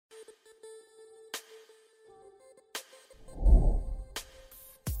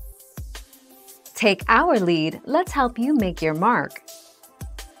Take our lead, let's help you make your mark.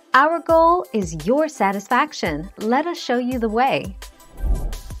 Our goal is your satisfaction. Let us show you the way.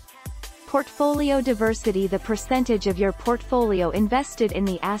 Portfolio diversity: the percentage of your portfolio invested in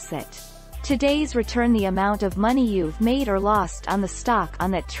the asset. Today's return: the amount of money you've made or lost on the stock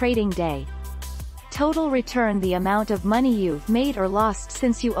on that trading day. Total return: the amount of money you've made or lost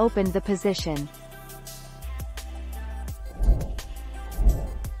since you opened the position.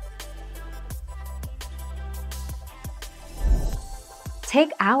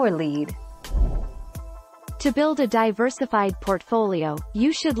 Take our lead. To build a diversified portfolio,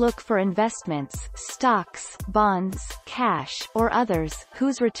 you should look for investments, stocks, bonds, cash, or others,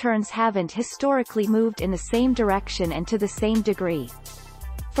 whose returns haven't historically moved in the same direction and to the same degree.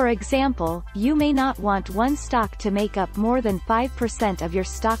 For example, you may not want one stock to make up more than 5% of your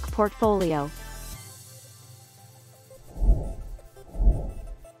stock portfolio.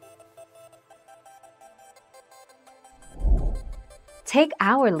 Take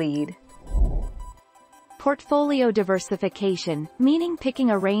our lead. Portfolio diversification, meaning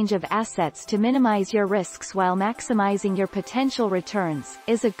picking a range of assets to minimize your risks while maximizing your potential returns,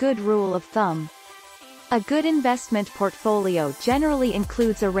 is a good rule of thumb. A good investment portfolio generally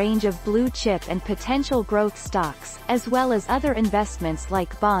includes a range of blue-chip and potential growth stocks, as well as other investments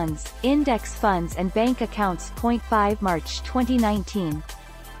like bonds, index funds and bank accounts. 5 March 2019.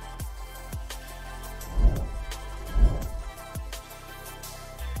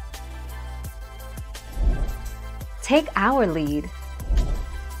 Take our lead.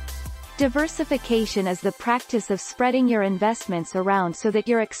 Diversification is the practice of spreading your investments around so that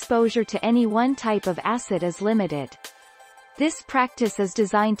your exposure to any one type of asset is limited. This practice is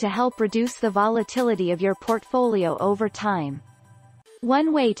designed to help reduce the volatility of your portfolio over time.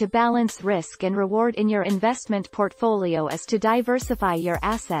 One way to balance risk and reward in your investment portfolio is to diversify your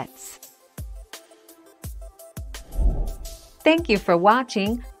assets. Thank you for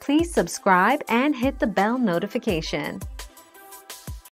watching. Please subscribe and hit the bell notification.